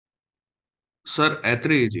Sir,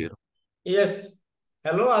 Aettree is here. Yes.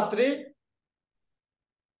 Hello, Aettree.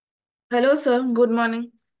 Hello, sir. Good morning.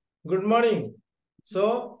 Good morning.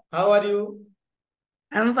 So, how are you?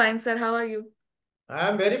 I'm fine, sir. How are you? I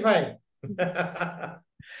am very fine.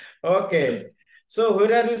 Okay. So,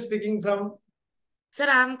 where are you speaking from? Sir,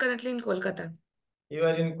 I'm currently in Kolkata. You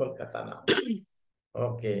are in Kolkata now.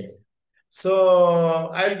 Okay.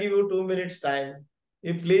 So, I'll give you 2 minutes time.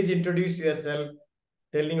 You please introduce yourself,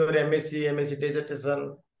 telling your MSc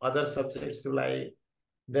dissertation, other subjects you like,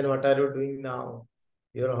 then what are you doing now,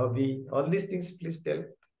 your hobby, all these things, please tell.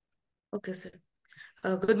 Okay, sir.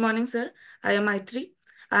 Good morning, sir. I am Aettree.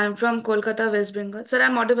 I am from Kolkata, West Bengal. Sir,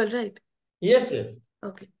 I'm audible, right? Yes, yes.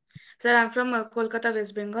 Okay. Sir, I'm from Kolkata,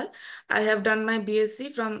 West Bengal. I have done my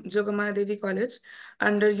BSc from Jogamaaya Devi College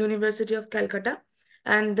under University of Calcutta.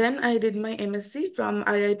 And then I did my MSc from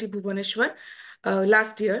IIT Bhubaneswar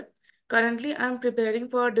last year. Currently, I'm preparing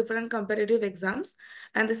for different competitive exams.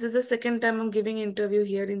 And this is the second time I'm giving interview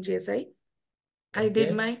here in GSI. I did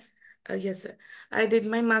Okay. my yes, sir. I did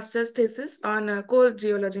my master's thesis on coal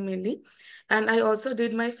geology mainly, and I also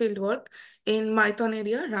did my field work in Maithon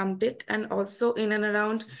area, Ramtek, and also in and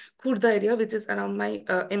around Khurda area, which is around my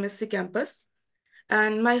MSc campus.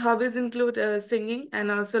 And my hobbies include singing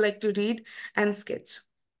and also like to read and sketch.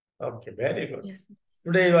 Okay, very good. Yes.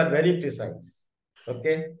 Today you are very precise.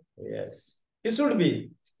 Okay? Yes. You should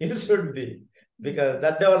be. You should be. Because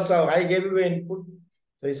that day also I gave you input.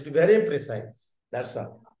 So you should be very precise. That's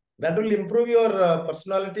all. That will improve your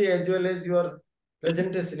personality as well as your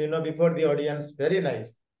presentation, before the audience. Very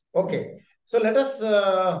nice. Okay. So let us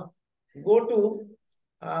go to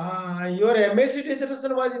your MSc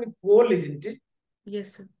dissertation was in coal, isn't it?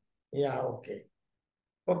 Yes, sir. Yeah, okay.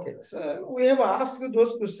 Okay, so we have asked you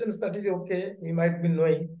those questions, that is okay, we might be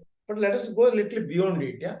knowing, but let us go a little beyond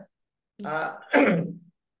it, yeah? Yes.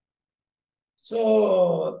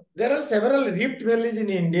 So there are several rift valleys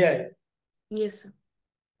in India. Yes,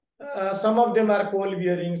 sir. Some of them are coal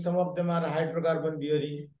bearing, some of them are hydrocarbon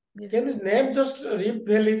bearing. Yes, Can sir. you name just rift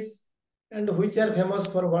valleys and which are famous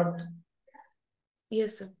for what?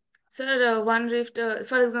 Yes, sir. Sir, one rift,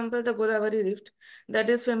 for example, the Godavari rift, that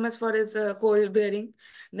is famous for its coal bearing.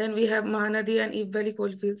 Then we have Mahanadi and Ib Valley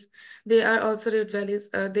coal fields. They are also rift valleys.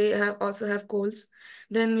 They also have coals.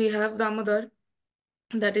 Then we have Damodar,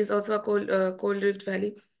 that is also a coal rift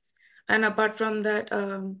valley. And apart from that,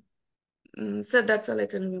 sir, that's all I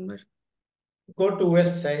can remember. Go to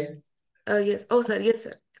west side. Yes. Oh, sir. Yes,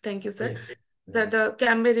 sir. Thank you, sir. Yes. Sir, the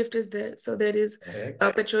Cambay rift is there. So there is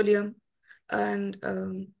petroleum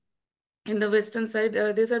and in the western side,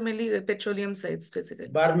 these are mainly petroleum sites, basically.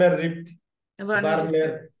 Barmer rift.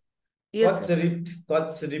 Barmer. Yes, Kutch sir. rift.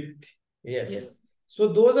 Kutch rift. Yes. Yes. So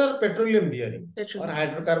those are petroleum bearing or Petroleum.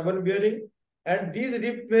 hydrocarbon bearing, and these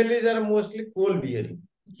rift valleys are mostly coal bearing.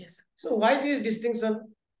 Yes. So why this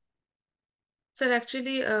distinction? Sir,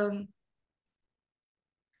 actually,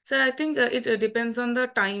 sir, I think it depends on the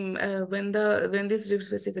time when these rifts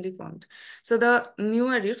basically formed. So the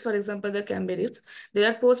newer rifts, for example, the Cambay rifts, they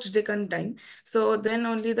are post-Deccan time. So then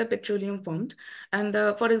only the petroleum formed. And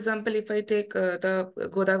for example, if I take the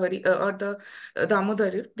Godavari or the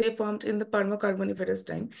Damodar rift, they formed in the Permo-Carboniferous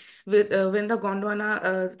time with when the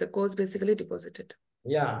Gondwana, the coals basically deposited.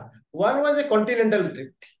 Yeah, one was a continental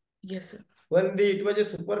rift. Yes, sir. When it was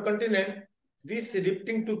a supercontinent, this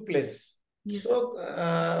rifting took place. Yes. So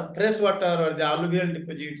fresh water or the alluvial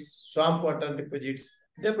deposits, swamp water deposits,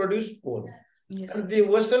 they produced coal. Yes. And the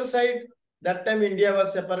western side, that time India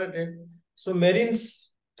was separated. So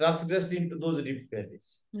marines transgressed into those rift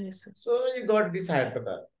valleys. Yes, sir. So you got this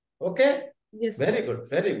hydrocarbon. Okay? Yes. Very good,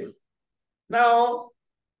 very good. Now,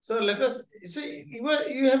 so let us see,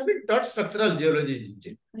 you have been taught structural geology, isn't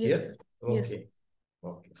it? Yes, sir. Okay. Yes.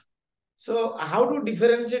 Okay. So how to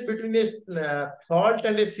differentiate between a fault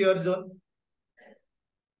and a shear zone?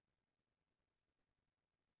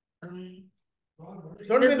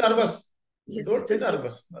 Don't be nervous. Yes, Don't be just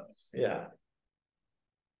nervous. Yeah.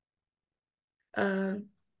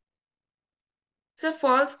 So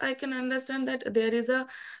faults, I can understand that there is a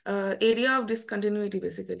area of discontinuity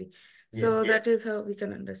basically. So Yes. that is how we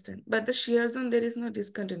can understand. But the shear zone, there is no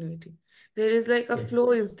discontinuity. There is like a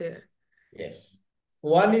flow is there. Yes.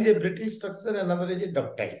 One is a brittle structure, another is a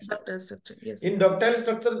ductile structure. Ductile structure, yes. In ductile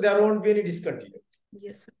structure, there won't be any discontinuity.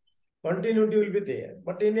 Yes, sir. Continuity will be there.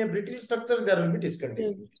 But in a brittle structure, there will be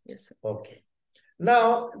discontinuity. Yes, sir. Okay.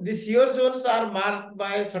 Now, the shear zones are marked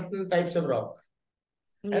by certain types of rock.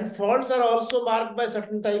 Yes. And faults are also marked by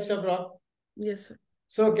certain types of rock. Yes, sir.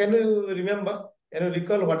 So, can you remember, can you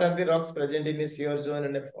recall what are the rocks present in a shear zone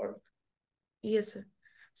and a fault? Yes, sir.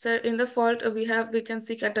 Sir, in the fault, we can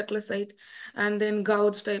see cataclysite and then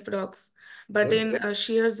gouge type rocks. But in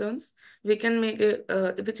shear zones, we can make it,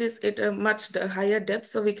 which is at a much higher depth,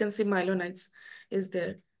 so we can see myelonites is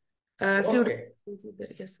there. Okay.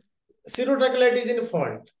 Yes, sir. Cirrhotrachlite is in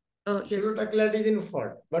fault. Oh, yes, sir. Cirrhotrachlite is in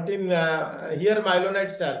fault. But in here,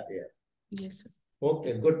 myelonites are there. Yes, sir.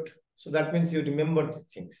 Okay, good. So that means you remember the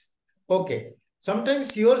things. Okay.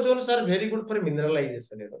 Sometimes shear zones are very good for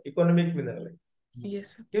mineralization, economic mineralization.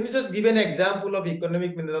 Yes, sir. Can you just give an example of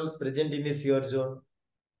economic minerals present in a shear zone?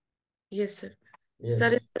 Yes, sir. Yes. Sir,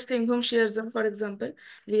 in the Singhum shear zone, for example,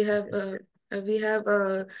 we have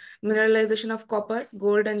mineralization of copper,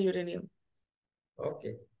 gold, and uranium.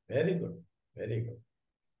 Okay, very good, very good.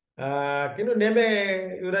 Can you name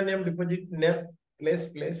a uranium deposit name,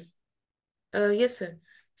 place? Yes, sir.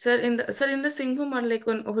 Sir, in the Singhum or like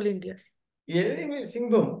on whole India? Yeah,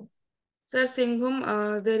 Singhum. Sir,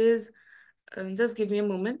 Singhum, there is. Just give me a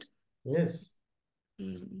moment. Yes.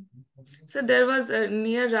 So there was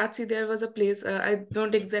near Ranchi, there was a place. I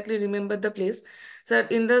don't exactly remember the place. So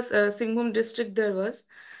in the Singhum district there was,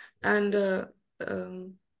 and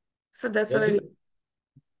um, so that's all.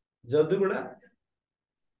 Jaduguda.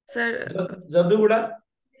 Sir, Jaduguda.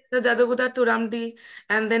 the Jaduguda, Turamdi,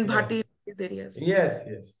 and then Yes. Bhati, these areas. Yes,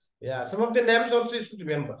 yes. Yeah, some of the names also you should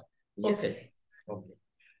remember. Yes. Okay. Okay.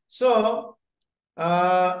 So,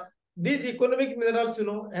 these economic minerals,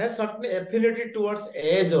 has certain affinity towards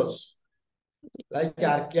age also. Like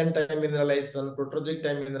Archean time mineralization, Proterozoic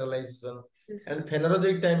time mineralization, Yes. and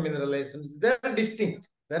Phanerozoic time mineralizations. They are distinct.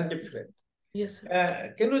 They are different. Yes.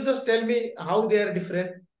 Can you just tell me how they are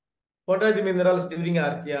different? What are the minerals during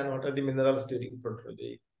Archean? What are the minerals during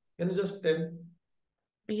Proterozoic? Can you just tell?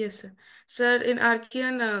 Yes, sir. Sir, in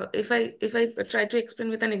Archean, if I try to explain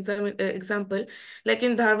with an example, like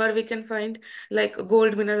in Dharwad, we can find like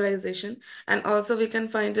gold mineralization, and also we can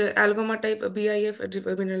find algoma type BIF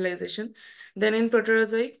mineralization. Then in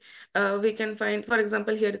Proterozoic, we can find, for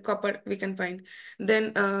example, here copper we can find.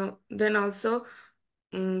 Then also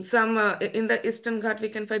some in the Eastern Ghat we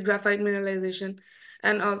can find graphite mineralization,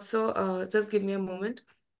 and also just give me a moment.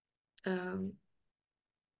 Um,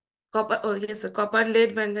 Copper, oh yes, copper,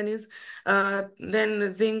 lead, manganese, then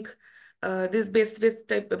zinc, these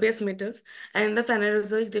base metals, and the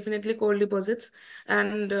Phanerozoic definitely coal deposits,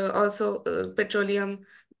 and also petroleum,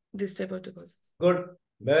 this type of deposits. Good,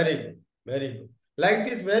 very good, very good. Like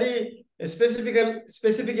this, very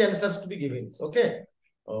specific answers to be given. Okay,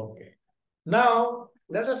 okay. Now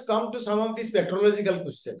let us come to some of these petrological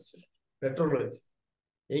questions. Petrology,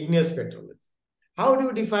 igneous petrology. How do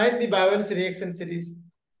you define the Biowan's reaction series?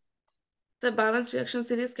 The balanced reaction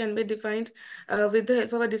series can be defined with the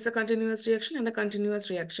help of a discontinuous reaction and a continuous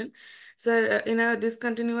reaction. So in a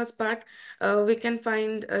discontinuous part, we can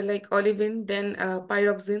find like olivine, then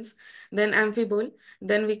pyroxenes, then amphibole,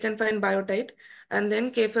 then we can find biotite, and then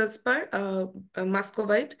K-feldspar,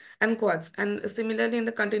 muscovite, and quartz. And similarly, in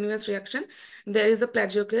the continuous reaction, there is a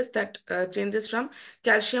plagioclase that changes from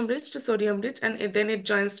calcium rich to sodium rich, and then it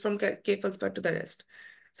joins from K-feldspar to the rest.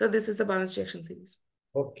 So this is the balanced reaction series.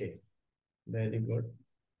 Okay. Very good.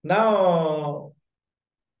 Now,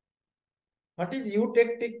 what is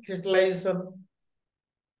eutectic crystallization?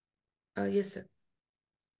 Yes, sir.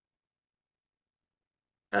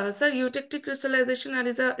 Sir, eutectic crystallization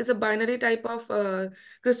is a binary type of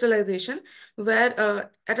crystallization where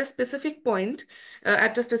at a specific point,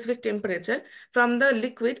 at a specific temperature, from the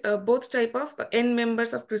liquid, both type of N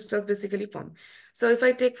members of crystals basically form. So if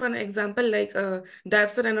I take for an example like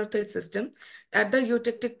diopside anorthite system, at the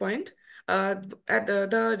eutectic point, at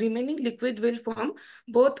the remaining liquid will form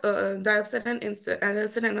both diopside and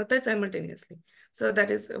anorthite simultaneously. So that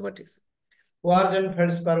is what is. Quartz and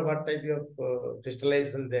feldspar, what type of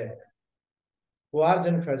crystallization there? Quartz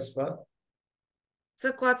and feldspar.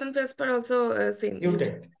 So quartz and feldspar also same.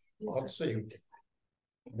 Eutect. Yes, Also eutect.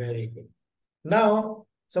 Very good. Now,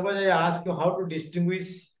 suppose I ask you how to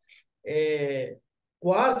distinguish a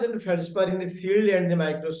quartz and feldspar in the field and the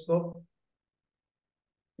microscope.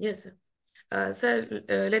 yes, sir. Sir,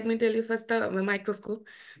 let me tell you first the microscope.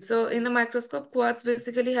 So in the microscope, quartz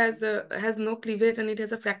basically has no cleavage and it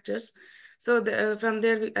has a fractures. So from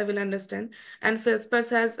there I will understand. And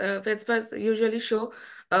feldspars usually show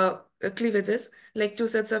cleavages, like two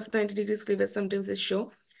sets of 90 degrees cleavage sometimes it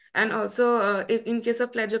show. And also in case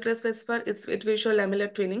of plagioclase feldspar, it will show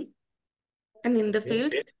lamellar twinning. And in the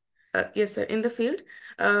field, yes, sir. In the field,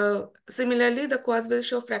 similarly, the quartz will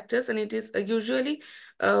show fractures, and it is usually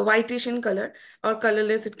whitish in color or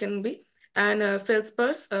colorless. It can be. And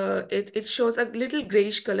feldspars, it shows a little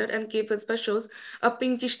grayish color, and K feldspar shows a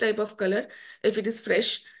pinkish type of color if it is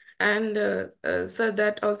fresh. And sir,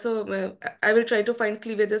 that also I will try to find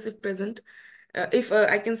cleavages if present, if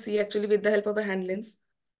I can see actually with the help of a hand lens.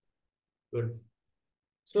 Good.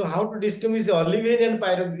 So how to distinguish olivine and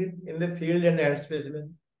pyroxene in the field and hand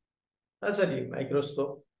specimen? Sorry,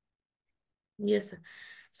 microscope. Yes, sir.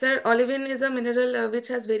 Sir, olivine is a mineral which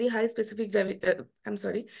has very high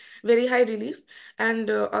very high relief, and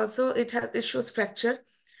also it shows fracture,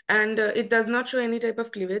 and it does not show any type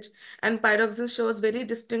of cleavage. And pyroxene shows very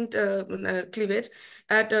distinct cleavage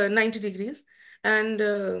at 90 degrees. And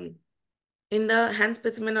in the hand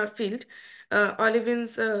specimen or field,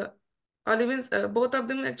 olivines, both of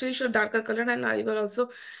them actually show darker color, and I will also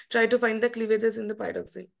try to find the cleavages in the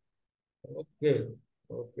pyroxene. Okay,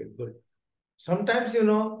 okay, good. Sometimes,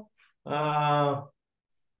 pyroxene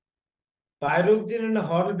and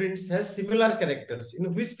hornblende has similar characters.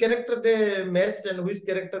 In which character they match and which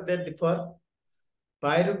character they differ?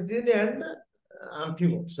 Pyroxene and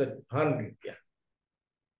hornblende. Yeah.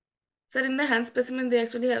 Sir, in the hand specimen, they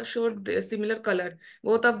actually have showed the similar color.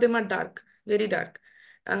 Both of them are dark, very dark.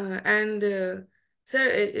 And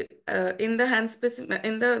sir, in the hand specimen,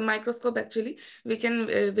 in the microscope, actually, we can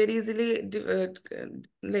very easily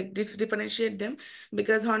differentiate them,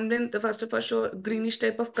 because hornblende, the first of all, show greenish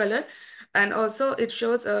type of color, and also it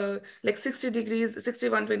shows like 60 degrees,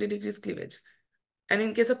 120 degrees cleavage. And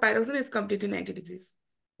in case of pyroxene, it's completely 90 degrees.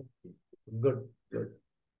 Good, good.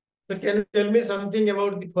 So can you tell me something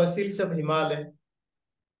about the fossils of Himalaya?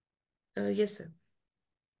 Yes, sir.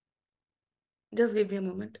 Just give me a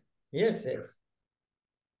moment. Yes, yes.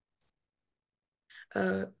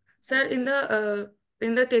 Sir, in the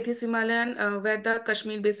Tethys Himalayan, where the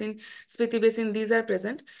Kashmir Basin, Spiti Basin, these are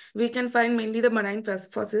present, we can find mainly the marine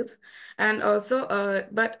fossils, and also,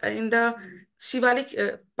 but in the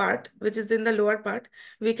Shivalik part, which is in the lower part,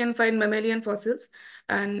 we can find mammalian fossils,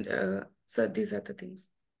 and so these are the things.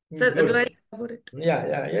 Sir, Good. do I cover it?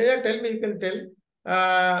 Yeah. Tell me, you can tell.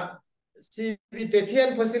 See, the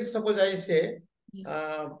Tethyan fossil, suppose I say, Yes.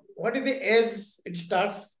 what is the age it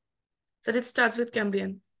starts? Sir, it starts with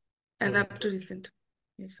Cambrian and up to recent.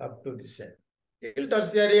 Yes. Up to recent. Till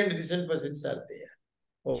tertiary and recent fossils are there.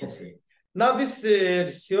 Okay. Yes. Now, this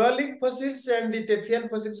Shivalik fossils and the Tethyan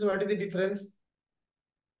fossils, what is the difference?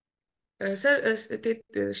 Sir,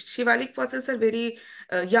 Shivalik fossils are very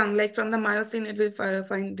young, like from the Miocene, it will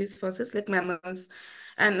find these fossils, like mammals,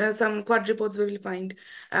 and some quadrupeds we will find.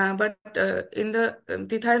 But in the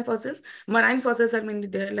Tethyan fossils, marine fossils are mainly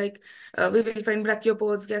there, like we will find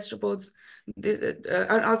brachiopods, gastropods,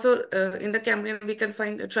 and also in the Cambrian, we can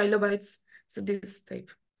find trilobites, so this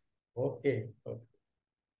type. Okay.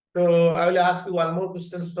 So, I will ask you one more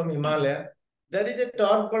question from Himalaya. There is a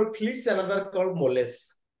term called fleece, another called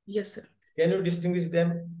moles. Yes, sir. Can you distinguish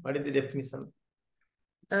them? What is the definition?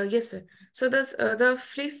 Yes, sir. So the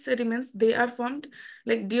fleece sediments, they are formed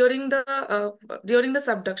like during the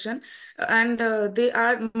subduction, and they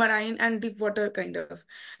are marine and deep water kind of.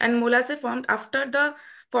 And molasse formed after the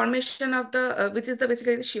formation of the which is the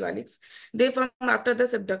basically the shivaliks. They form after the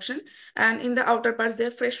subduction, and in the outer parts they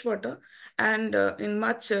are fresh water, and in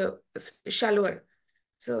much shallower.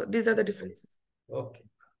 So these are the differences. Okay.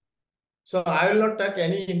 So I will not take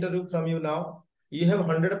any interview from you now. You have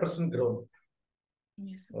 100% growth.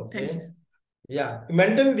 Yes. Okay. Thank you, sir. Yeah.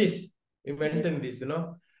 Maintain this. You maintain Yes. this,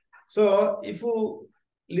 So if you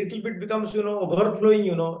little bit becomes, overflowing,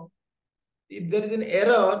 if there is an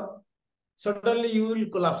error, suddenly you will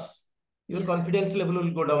collapse. Your Yes. confidence level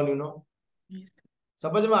will go down, Yes.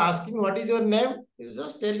 Suppose I'm asking what is your name, you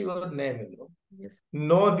just tell your name, Yes.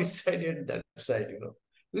 No, this side and that side,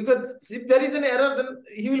 Because if there is an error, then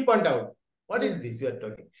he will point out. What is Yes. this you are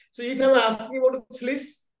talking? So if I'm asking about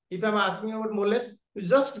fleece, if I'm asking about moles, you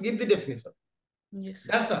just give the definition. Yes.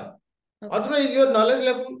 That's all. Okay. Otherwise, your knowledge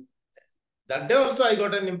level, that day also I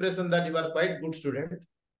got an impression that you are quite good student.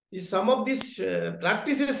 Some of these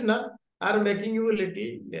practices are making you a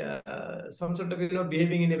little, some sort of,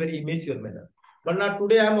 behaving in a very immature manner. But now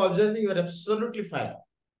today I am observing you are absolutely fine.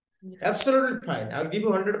 Yes. Absolutely fine. I will give you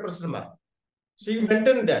 100% mark. So you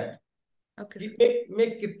maintain that. Okay. मैं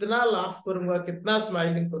कितना laugh करूंगा, कितना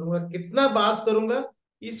smiling करूंगा, कितना बात करूंगा,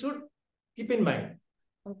 you should keep in mind.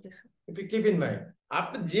 Okay, sir. If you keep in mind,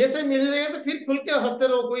 आपको GSI मिल जाएगा तो फिर खुल के हंसते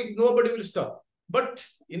रहो, कोई nobody will stop. But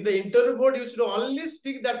in the interview board, you should only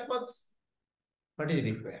speak that much what is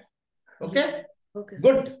required. Okay? Yes. Okay, sir.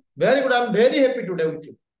 Good. Very good. I'm very happy today with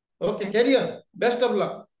you. Okay, carry on. Best of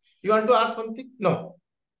luck. You want to ask something? No.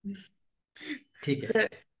 ठीक है.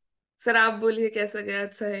 Sir आप बोलिए कैसा गया,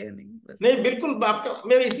 अच्छा है या नहीं? बस नहीं, बिल्कुल आपका,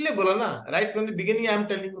 मैं इसलिए बोला ना, right from the beginning I am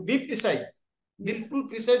telling you, be precise. बिल्कुल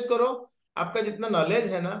प्रिसाइज करो. आपका जितना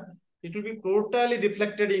नॉलेज है ना, it will be totally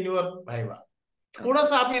reflected in your viva. थोड़ा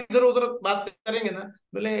सा आप इधर उधर बात करेंगे ना,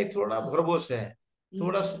 बोले थोड़ा भरबोस है,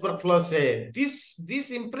 थोड़ा सुपरफ्लस है,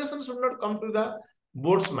 this impression should not come to the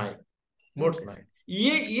boards mind. Boards mind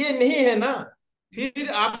ये नहीं है ना, फिर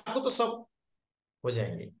आपको तो सब हो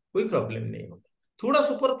जाएंगे, कोई प्रॉब्लम नहीं होगा। थोड़ा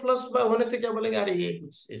सुपरफ्लस होने से क्या बोलेंगे, अरे ये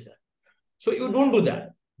कुछ ऐसा। So you don't do that,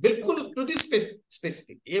 बिल्कुल टू दिस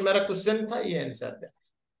स्पेसिफिक। ये मेरा क्वेश्चन था, ये आंसर था।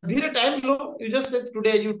 धीरे time low, you just said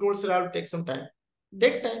today you told sir I will take some time,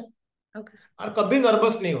 take time. और कभी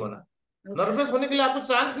नर्वस नहीं होना। नर्वस होने के लिए आपको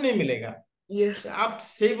चांस नहीं मिलेगा। यस, आप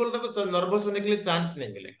सही बोल रहे तो नर्वस होने के लिए चांस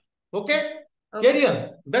नहीं मिलेगा। Okay, okay, career,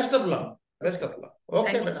 best of luck, best of luck. Okay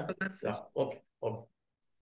thank you बेटा, so much sir. Okay okay.